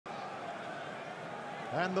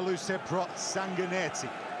And the loose head brought Sanguinetti.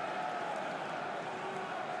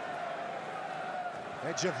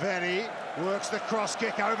 Bielle-Biarrey works the cross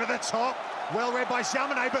kick over the top. Well read by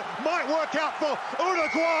Chamane, but might work out for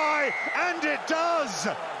Uruguay, and it does!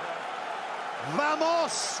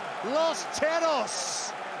 Vamos, los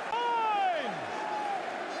Teros!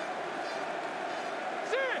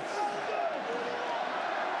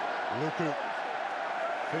 Luku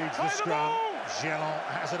feeds the scrum. Gelon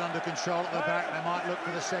has it under control at the back. They might look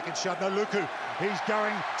for the second shot. No, Luku, he's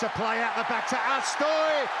going to play out the back to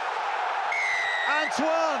Hastoy.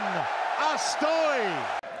 Antoine, Hastoy.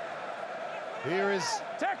 Here is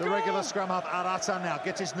the regular scrum half. Arata now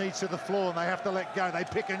gets his knees to the floor and they have to let go. They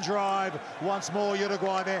pick and drive once more.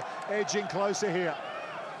 Uruguay, they're edging closer here.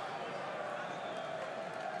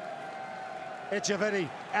 Bielle-Biarrey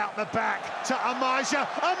out the back to Amaya.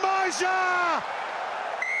 Amaya!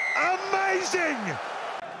 Amazing!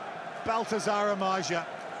 Baltazar Amaya.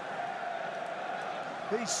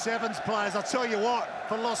 These sevens players, I'll tell you what,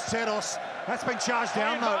 for Los Teros, that's been charged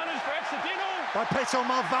down though. By Peato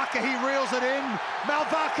Mauvaka, he reels it in.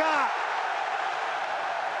 Mauvaka!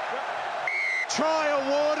 Try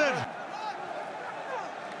awarded.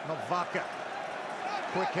 Mauvaka.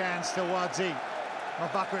 Quick hands to Wadi.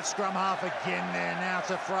 Mauvaka at scrum half again there now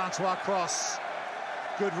to Francois Cross.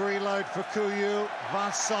 Good reload for Kuyu.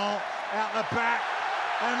 Vincent out the back.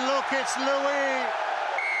 And look, it's Louis.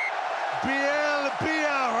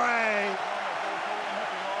 Bielle-Biarrey.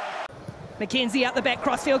 McKenzie out the back,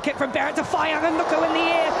 crossfield kick from Barrett to Fainga'anuku in the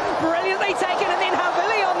air. Brilliantly taken, and then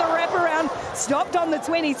Havili on the wraparound. Stopped on the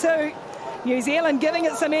 22. New Zealand giving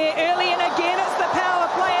it some air early, and again it's the power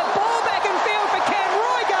play. Ball back in field for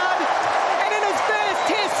Roigard. And in his first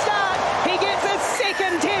test start, he gets his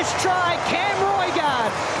second test try.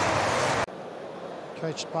 Roigard.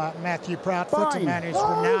 Coached by Matthew Proudfoot, a man who's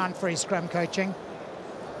renowned for his scrum coaching.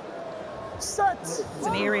 It's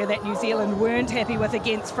an area that New Zealand weren't happy with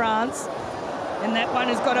against France. And that one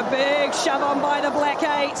has got a big shove on by the Black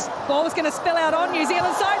Eight. Ball's going to spill out on New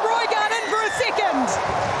Zealand side. Roigard in for a second.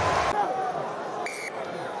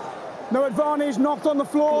 No advantage, knocked on the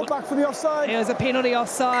floor, back for the offside. There's a penalty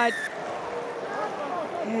offside.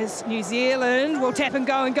 As New Zealand will tap and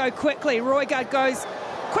go quickly. Roigard goes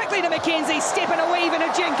quickly to McKenzie, step and a weave and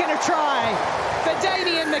a jink and a try for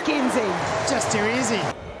Damian McKenzie. Just too easy.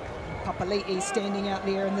 Papali'i standing out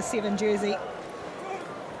there in the 7 jersey,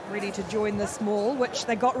 ready to join the small, which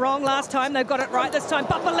they got wrong last time. They've got it right this time.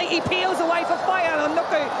 Papali'i peels away for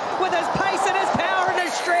Fainga'anuku with his pace and his power and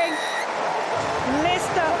his strength.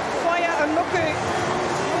 Leicester, Fainga'anuku.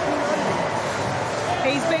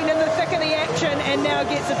 He's been in the thick of the action and now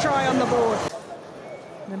gets a try on the board.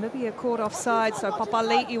 Namibia caught offside, so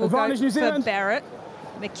Papali'i will go for Barrett.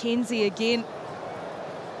 McKenzie again.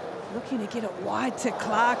 Looking to get it wide to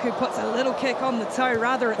Clark, who puts a little kick on the toe.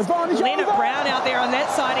 Rather, it's Lienert-Brown out there on that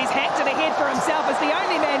side. He's hacked it ahead for himself as the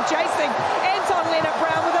only man chasing. Anton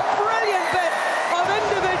Lienert-Brown with a brilliant bit of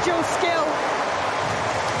individual skill.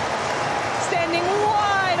 Standing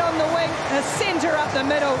wide on the wing, a centre up the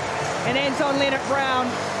middle. And Anton Lienert-Brown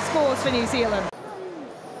scores for New Zealand.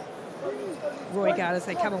 Roigard, as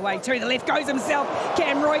they come away to the left, goes himself.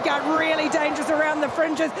 Roigard really dangerous around the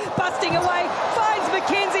fringes, busting away, finds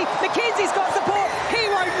McKenzie. McKenzie's got support, he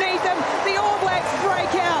won't need them. The All Blacks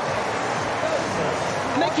break out.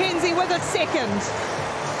 McKenzie with a second.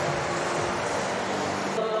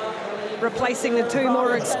 Replacing the two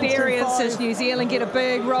more experienced as New Zealand get a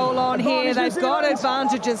big roll on here. They've got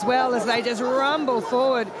advantage as well as they just rumble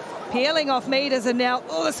forward. Peeling off meters, and now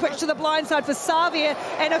the switch to the blind side for Xavier,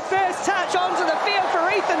 and a first touch onto the field for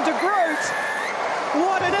Ethan de Groot.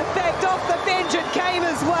 What an impact off the bench, it came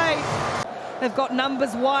his way. They've got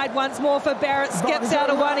numbers wide once more for Barrett, skips out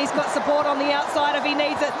of one, he's got support on the outside if he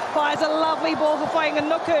needs it, fires a lovely ball for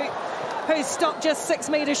Fainga'anuku, who's stopped just 6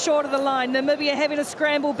 meters short of the line. Namibia having to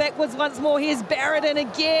scramble backwards once more. Here's Barrett in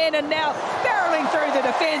again, and now barreling through the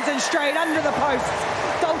defence and straight under the posts.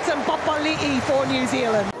 Dalton Papali'i for New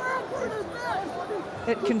Zealand.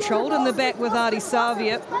 It controlled in the back with Ardie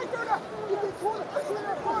Savia.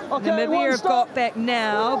 Namibia have got back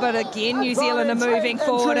now, but again New Zealand are moving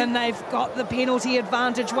forward and they've got the penalty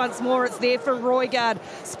advantage once more. It's there for Roigard,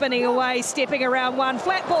 spinning away, stepping around one.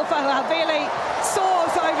 Flat ball for Havili,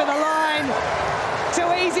 soars over the line.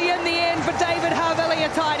 Too easy in the end for David Havili,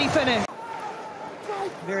 a tidy finish.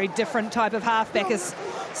 Very different type of halfback as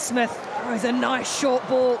Smith throws a nice short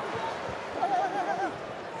ball.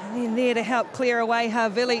 And then there to help clear away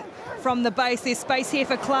Havili from the base. There's space here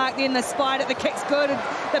for Clark, then the spider, the kick's good,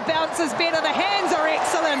 the bounce is better, the hands are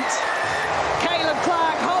excellent. Caleb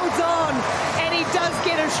Clark holds on, and he does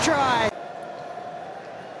get his try.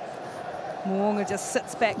 Mo'unga just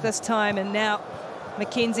sits back this time, and now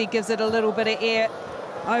McKenzie gives it a little bit of air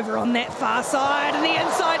over on that far side, and the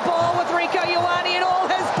inside ball with Rieko Ioane and all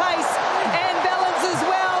his pace and balance as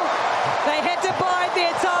well. They had to bide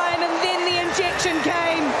their time, and then the injection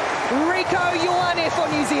came. Rieko Ioane for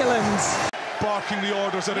New Zealand. Barking the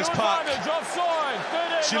orders at his pack.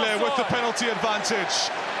 Chile with the penalty advantage.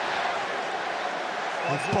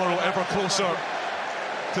 With Burrow ever closer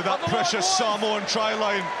to that precious Samoan try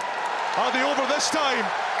line. Are they over this time?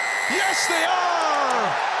 Yes, they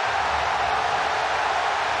are!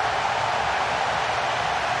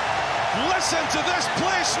 Listen to this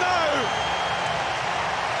place now!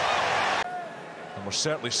 And we're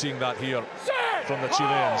certainly seeing that here from the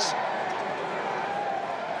Chileans.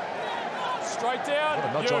 Straight down. What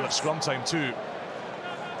a nudge on at scrum time too.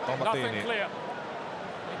 Nothing clear.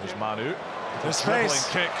 There's Manu. This dribbling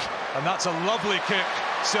kick, and that's a lovely kick.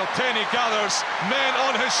 Selteni gathers, men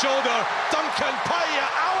on his shoulder. Duncan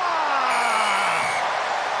Paia-Awa!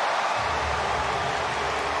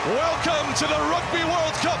 Welcome to the Rugby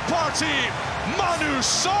World Cup party, Manu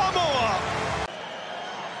Samoa!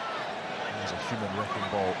 There's a human wrecking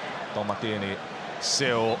ball. Dalmateni,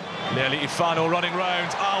 Seo, Leli Ifano running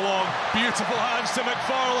round. Awong, beautiful hands to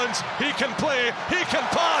McFarland. He can play, he can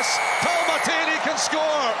pass. Dalmateni can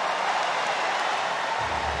score.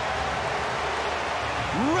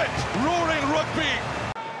 Rip-roaring rugby.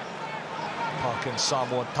 Parking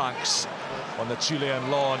Samoan tanks on the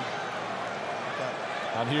Chilean lawn.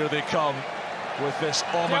 And here they come with this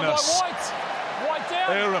ominous,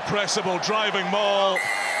 irrepressible driving maul.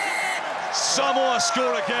 Samoa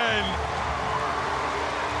score again.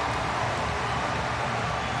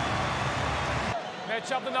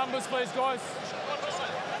 Match up the numbers, please, guys.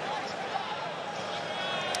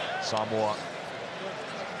 Samoa.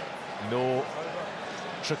 No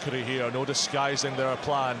trickery here, no disguising their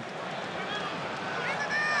plan.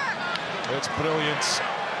 It's brilliant.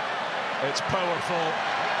 It's powerful.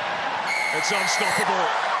 It's unstoppable.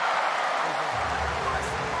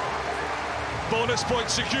 Bonus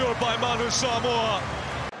point secured by Manu Samoa.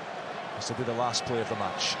 This will be the last play of the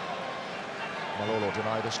match. Malolo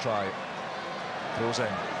denied his try. Throws in.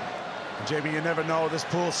 And JB, you never know. This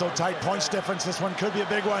pool's so tight. Points difference. This one could be a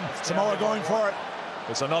big one. Samoa going for it.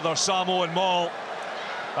 It's another Samoan maul.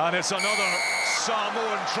 And it's another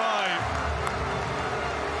Samoan try.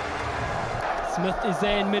 Smith is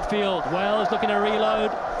there in midfield. Wales looking to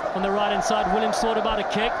reload on the right-hand side. Williams thought about a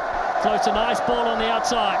kick. Floats a nice ball on the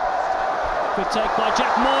outside. Good take by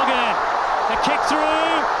Jack Morgan. A kick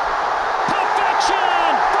through.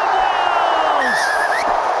 Perfection from Wales!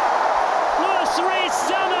 Lewis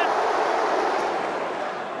Rees-Zammit.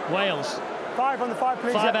 Wales. 5 on the 5,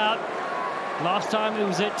 please. 5 out. Last time it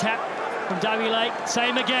was a tap from Dawie Lake.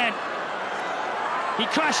 Same again. He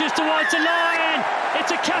crashes towards the line.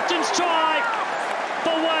 It's a captain's try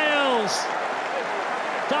for Wales.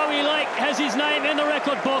 Dawie Lake has his name in the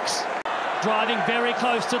record books. Driving very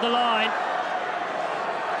close to the line.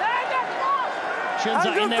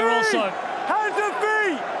 Shinza in there also. Hands and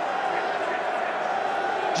feet!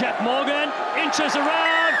 Jack Morgan inches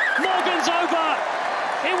around. Morgan's over.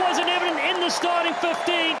 He wasn't even in the starting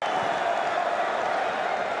 15.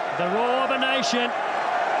 The roar of a nation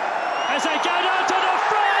as they go down to the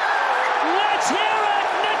front. Let's hear it,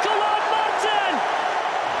 Nicolas Martin.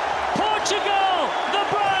 Portugal, the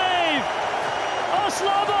brave. Os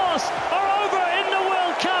Lobos are over in the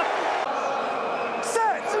World Cup.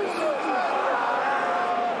 Set!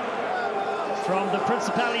 From the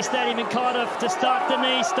Principality Stadium in Cardiff to start the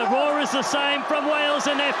Nice, the roar is the same from Wales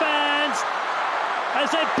and their fans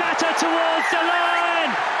as they batter towards the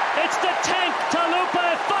line. It's the tank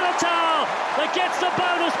Talupe Faletau that gets the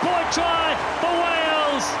bonus point try for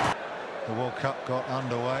Wales. The World Cup got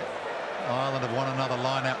underway. Ireland have won another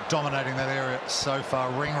line-out, dominating that area so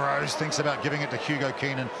far. Ringrose thinks about giving it to Hugo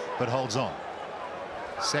Keenan, but holds on.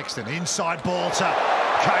 Sexton, inside ball to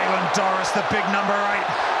Caelan Doris, the big number 8.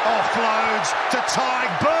 Offloads to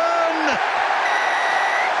Tyburn.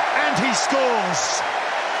 And he scores.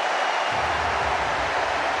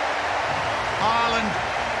 Ireland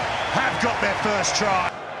have got their first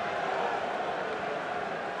try.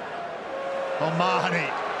 O'Mahony,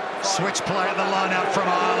 switch play at the line-out from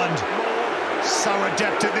Ireland. So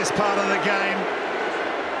adept at this part of the game.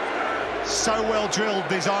 So well drilled,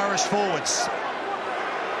 these Irish forwards.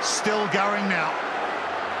 Still going now.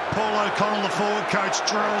 Paul O'Connell, the forward coach,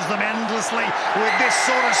 drills them endlessly with this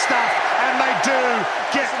sort of stuff, and they do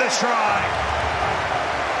get the try.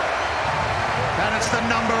 And it's the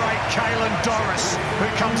number 8, Caelan Doris, who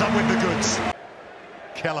comes up with the goods.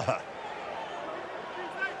 Kelleher.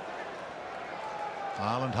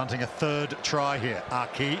 Ireland hunting a third try here.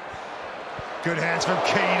 Aki. Good hands from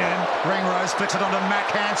Keenan. Ringrose flicks it onto Mac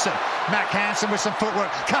Hansen. Mac Hansen with some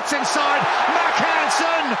footwork. Cuts inside. Mac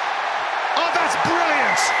Hansen! Oh, that's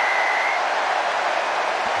brilliant!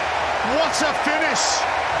 What a finish!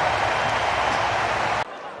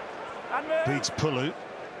 Beats Pulu,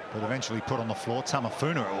 but eventually put on the floor.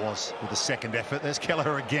 Tamafuna it was with the second effort. There's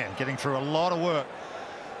Kelleher again, getting through a lot of work.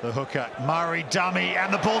 The hooker, Murray, dummy,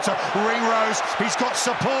 and the ball to Ringrose. He's got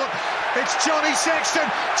support. It's Johnny Sexton.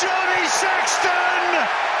 Johnny Sexton!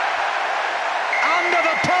 Under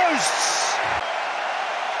the posts!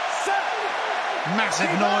 Massive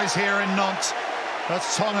noise here in Nantes.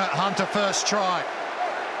 That's Tonga hunt a first try.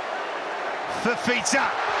 Fafita!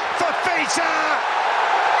 Fafita!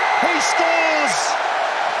 He scores!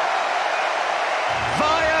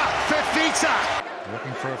 Via Fafita!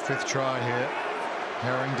 Looking for a fifth try here.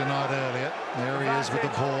 Herring denied earlier. There he is with the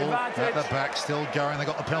ball at the back, still going. They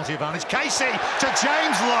got the penalty advantage. Casey to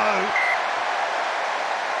James Lowe.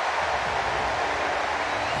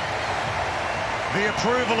 The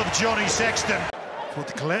approval of Johnny Sexton. For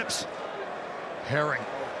the collapse. Herring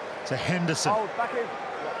to Henderson.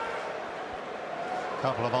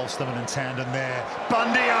 Couple of Ulstermen in tandem there.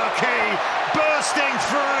 Bundy Aki bursting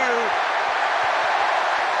through.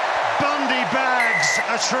 Bundy bags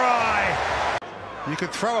a try. You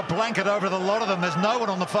could throw a blanket over the lot of them. There's no one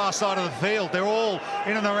on the far side of the field. They're all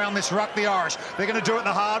in and around this ruck, the Irish. They're going to do it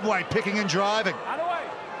the hard way, picking and driving.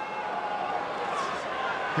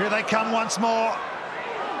 Here they come once more.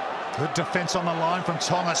 Good defence on the line from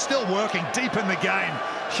Tonga, still working deep in the game.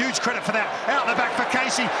 Huge credit for that. Out the back for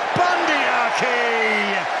Casey. Bundy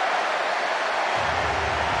Aki!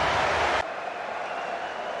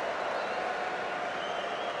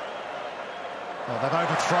 Well, they've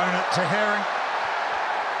overthrown it to Herring.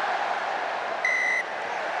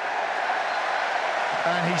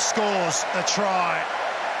 And he scores a try.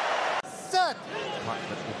 That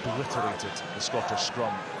obliterated the Scottish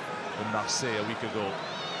scrum in Marseille a week ago.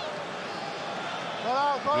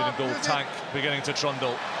 Green and gold tank beginning to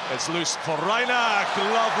trundle. It's loose for Reinach.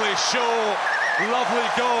 Lovely show. Lovely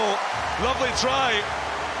goal. Lovely try.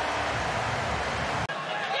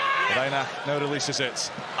 Reinach now releases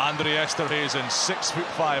it. Andre Esterhuizen,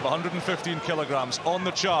 6'5", 115 kilograms on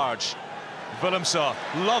the charge. Willemse,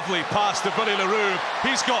 lovely pass to Billy Leroux.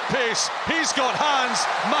 He's got pace, he's got hands.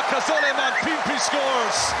 Makazole Mapimpi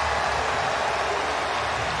scores.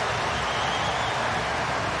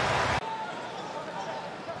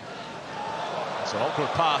 It's an awkward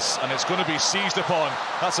pass, and it's going to be seized upon.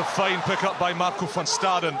 That's a fine pick-up by Marco van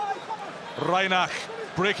Staden. Reinach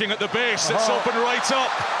breaking at the base. It's open right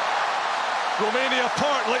up. Romania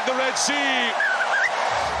part like the Red Sea.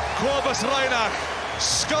 Clovis Reinach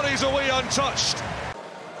scurries away untouched.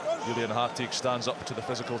 Julian Hartig stands up to the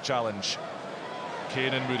physical challenge.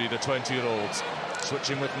 Kane and Moody, the 20-year-old,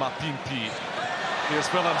 switching with Mapimpi. Here's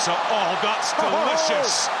Willemse. Oh, that's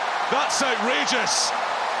delicious. That's outrageous.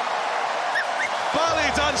 Ballet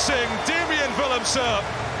dancing, Damian Willemse,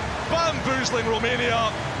 bamboozling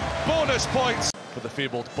Romania. Bonus points for the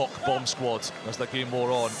fabled Bok bomb squad as the game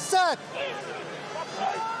wore on. Set!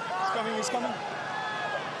 He's coming.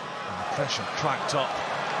 Pressure cracked up.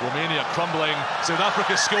 Romania crumbling. South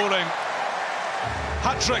Africa scoring.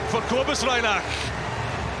 Hat-trick for Clovis Reinach.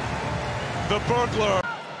 The burglar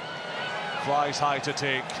flies high to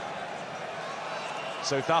take.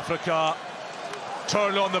 South Africa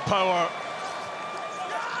turn on the power.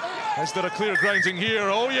 Is there a clear grounding here?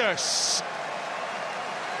 Oh yes.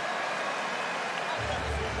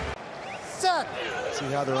 Set! See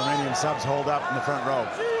how the Romanian subs hold up in the front row.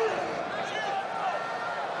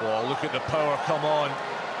 Oh, look at the power come on.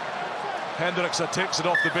 Hendriksen takes it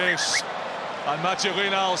off the base. And Mathieu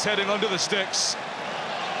Reynal's heading under the sticks.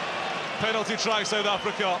 Penalty try, South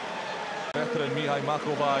Africa. Veteran Mihai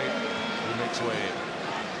Makovai, who makes way.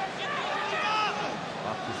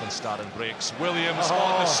 Marco van Staden breaks. Williams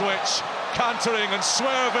on the switch, cantering and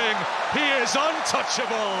swerving. He is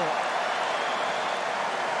untouchable.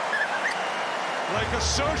 Like a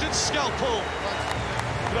surgeon's scalpel.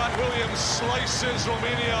 Grant Williams slices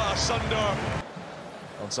Romania asunder.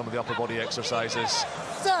 On some of the upper body exercises.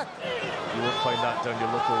 You won't find that down your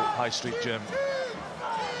local high street gym.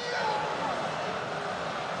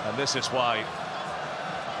 And this is why.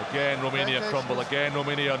 Again, Romania crumble. Again,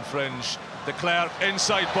 Romania infringe. De Klerk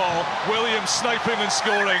inside ball. Williams sniping and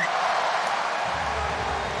scoring.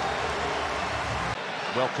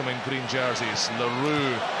 Welcoming green jerseys.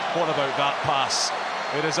 Leroux. What about that pass?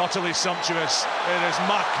 It is utterly sumptuous. It is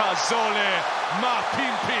Makazole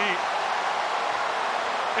Mapimpi.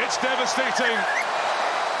 It's devastating.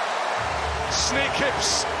 Snake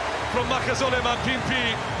hips from Makazole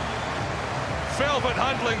Mapimpi. Velvet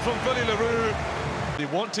handling from Willie Leroux. They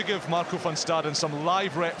want to give Marco van Staden some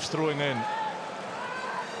live reps throwing in.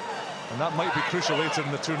 And that might be crucial later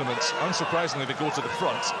in the tournaments. Unsurprisingly, they go to the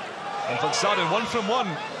front. And van Staden 1 from 1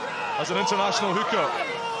 as an international hooker.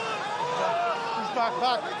 He's back.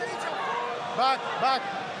 Back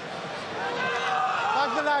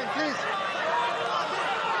the line, please.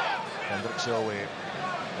 Hendrik Selway.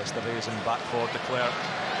 Leicester raising back forward to Clerc.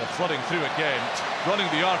 They're flooding through again. Running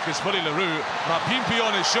the arc is Willie Leroux. Mapimpi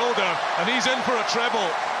on his shoulder, and he's in for a treble.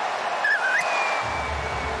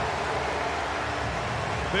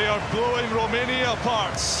 They are blowing Romania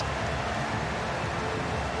apart.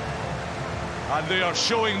 And they are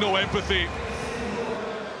showing no empathy.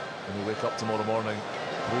 When we wake up tomorrow morning,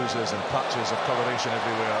 bruises and patches of coloration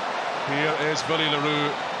everywhere. Here is Willie Leroux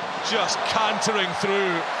just cantering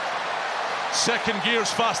through. Second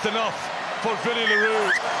gear's fast enough for Willie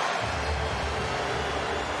Leroux.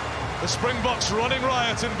 The Springboks running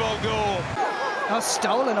riot in Bordeaux. Oh,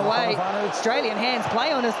 stolen away. Australian hands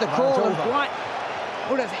play on as the call, and White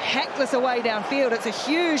would have hacked this away downfield. It's a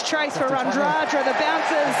huge trace for Randradra. The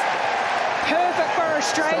bounces perfect for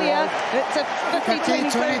Australia. It's a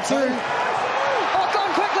 50-22. Oh,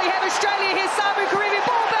 gone quickly. Have Australia here. Samu Karevi,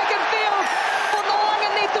 ball back in field for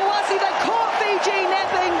Noanganitawasi. They caught Fiji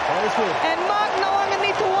napping, and Mark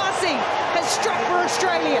Noanganitawasi has struck for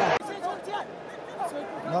Australia.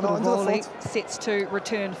 Goalie sets to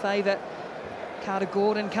return favour. Carter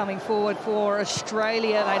Gordon coming forward for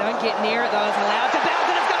Australia. They don't get near it though. It's allowed to bounce,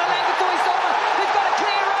 and it's going to land for Tuisoma, who's got a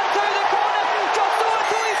clear run through the corner. Joshua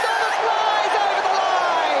Tuisoma flies over the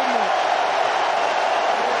line.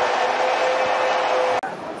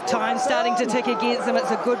 Time starting to tick against them.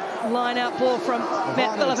 It's a good line-out ball from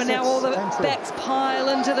Matt Phillip, and now all the backs pile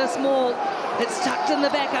into this maul. It's tucked in the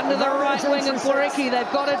back under the right wing of Porecki.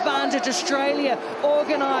 They've got advantage. Australia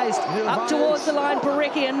organised up towards the line.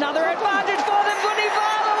 Porecki, another advantage for them.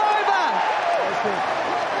 Vunivalu over.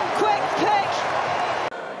 Quick pick.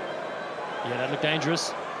 Yeah, that looked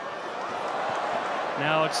dangerous.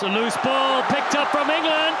 Now it's a loose ball picked up from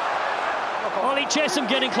England. Ollie Chesham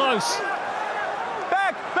getting close.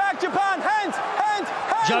 Back, Japan, hands.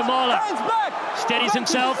 Joe Marler hands back. Steadies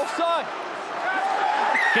himself. Offside.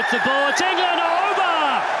 Gets the ball, it's England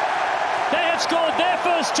over! They have scored their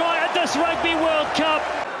first try at this Rugby World Cup.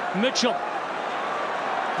 Mitchell,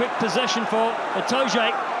 quick possession for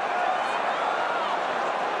Itoje.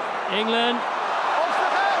 England,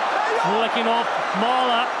 flicking off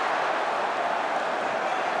Marler.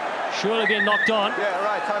 Surely being knocked on. Yeah,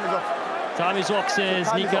 right, time is off. Time is off, says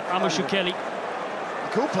Nika Amashukeli.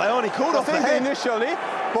 Cool play on, he called off the I head. think initially,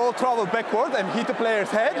 ball traveled backward and hit the player's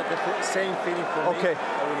head. Yeah, the same feeling for me.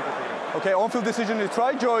 Okay, on-field decision to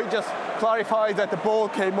try. Joy just clarified that the ball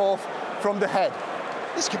came off from the head.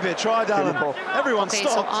 This could be a try, Darren. Everyone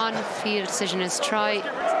stopped. So on-field decision is try.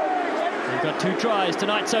 We've got 2 tries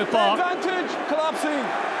tonight so far. Advantage, collapsing.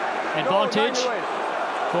 Advantage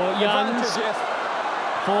for Youngs. Yes.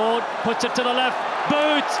 Ford puts it to the left.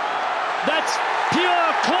 Boot. That's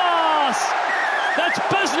pure class. That's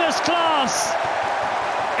business class.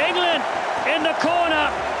 England in the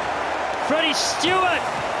corner. Freddie Stewart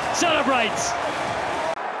celebrates.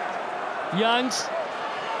 Youngs.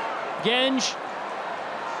 Genge.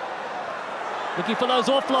 Looking for those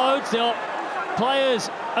offloads. There are players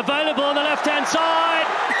available on the left-hand side.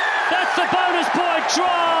 That's the bonus point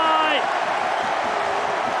try.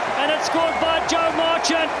 And it's scored by Joe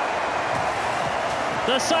Marchant.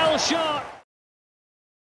 The sail shot.